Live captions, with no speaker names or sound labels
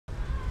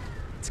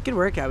It's a good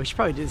workout. We should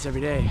probably do this every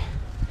day,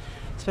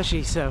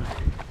 especially so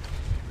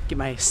get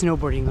my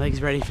snowboarding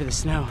legs ready for the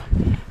snow.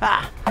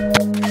 Ah!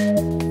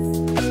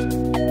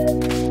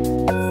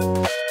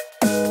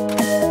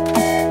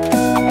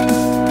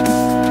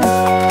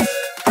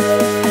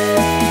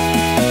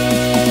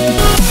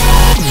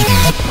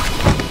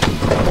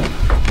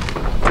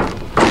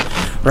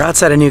 We're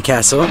outside of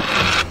Newcastle,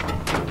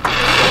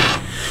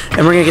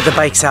 and we're gonna get the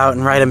bikes out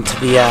and ride them to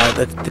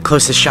the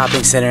closest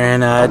shopping center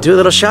and do a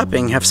little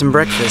shopping, have some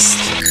breakfast.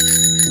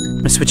 I'm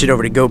gonna switch it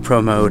over to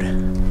GoPro mode.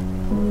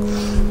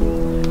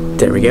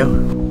 There we go.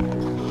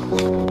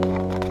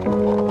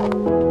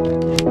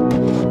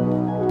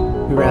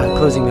 We were out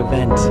closing the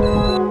vent.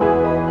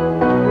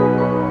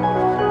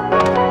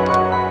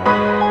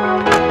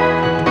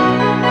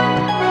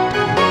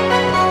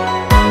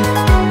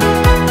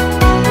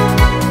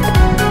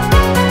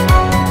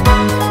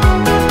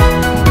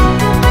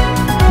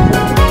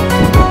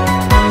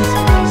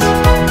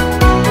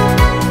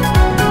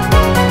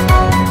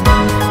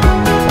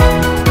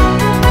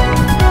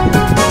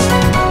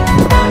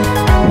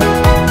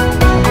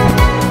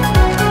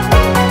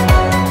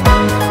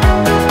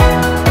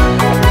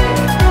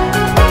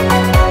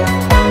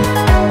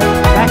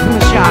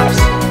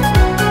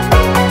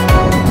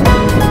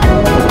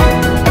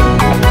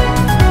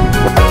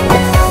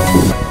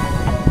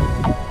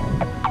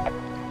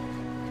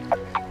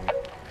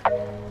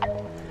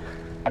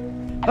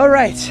 All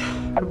right,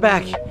 we're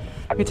back.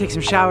 We're gonna take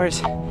some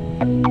showers,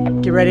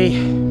 get ready,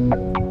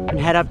 and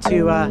head up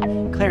to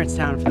Clarence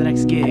Town for the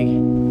next gig.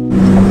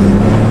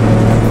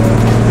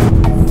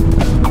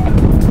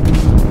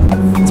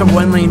 It's a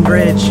one-lane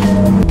bridge.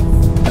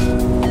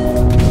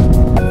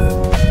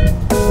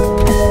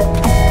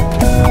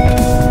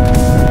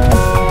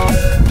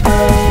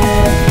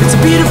 It's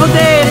a beautiful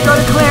day to go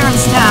to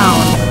Clarence Town,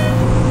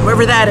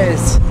 wherever that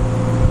is.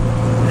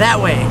 That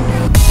way.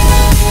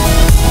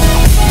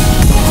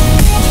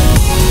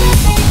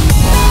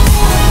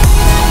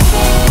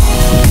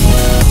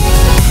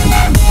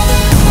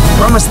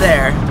 We're almost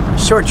there.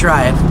 Short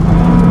drive.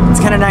 It's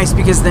kind of nice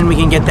because then we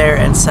can get there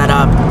and set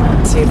up.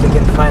 See if we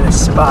can find a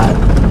spot.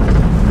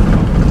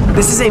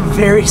 This is a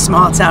very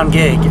small town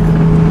gig.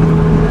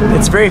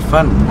 It's very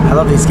fun. I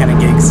love these kind of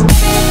gigs.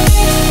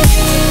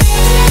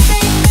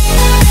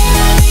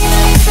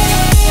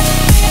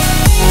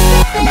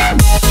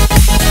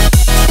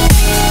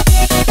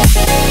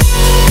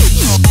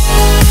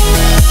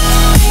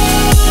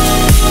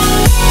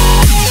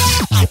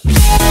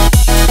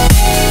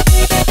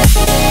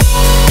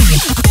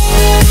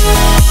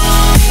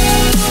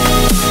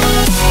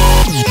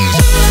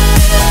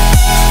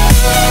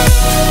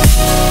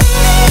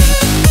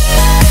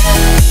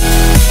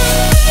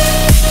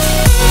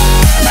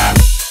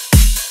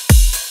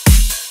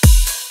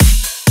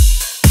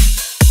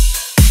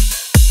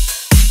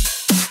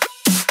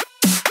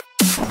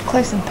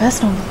 Close and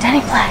personal with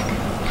Danny Black.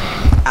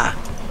 Ah.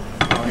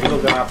 Oh,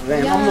 you'll go after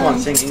them. I'm the one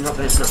singing, not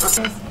them.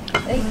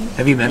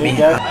 Have you met me? It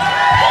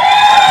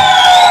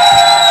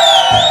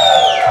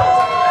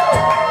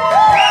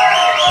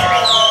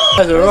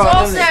was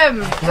awesome!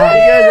 You guys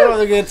had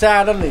a good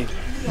time, didn't you?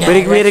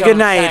 We had a good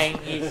night.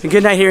 A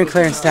good night here in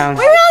Clarence Town.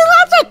 We really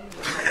loved it!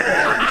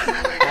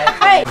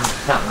 Hey!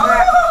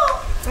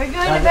 We're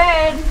going to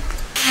bed.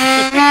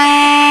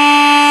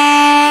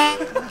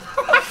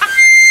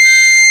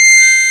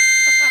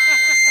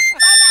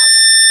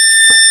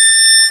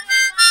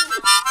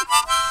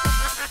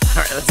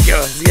 Alright, let's go.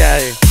 Let's get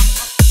out of here.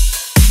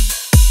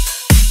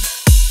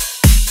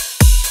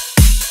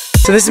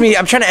 So this is me.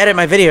 I'm trying to edit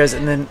my videos,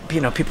 and then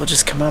people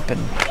just come up and,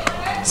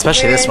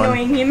 especially this one.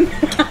 Annoying him.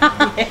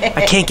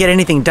 I can't get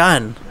anything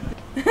done.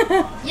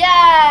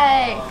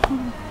 Yay!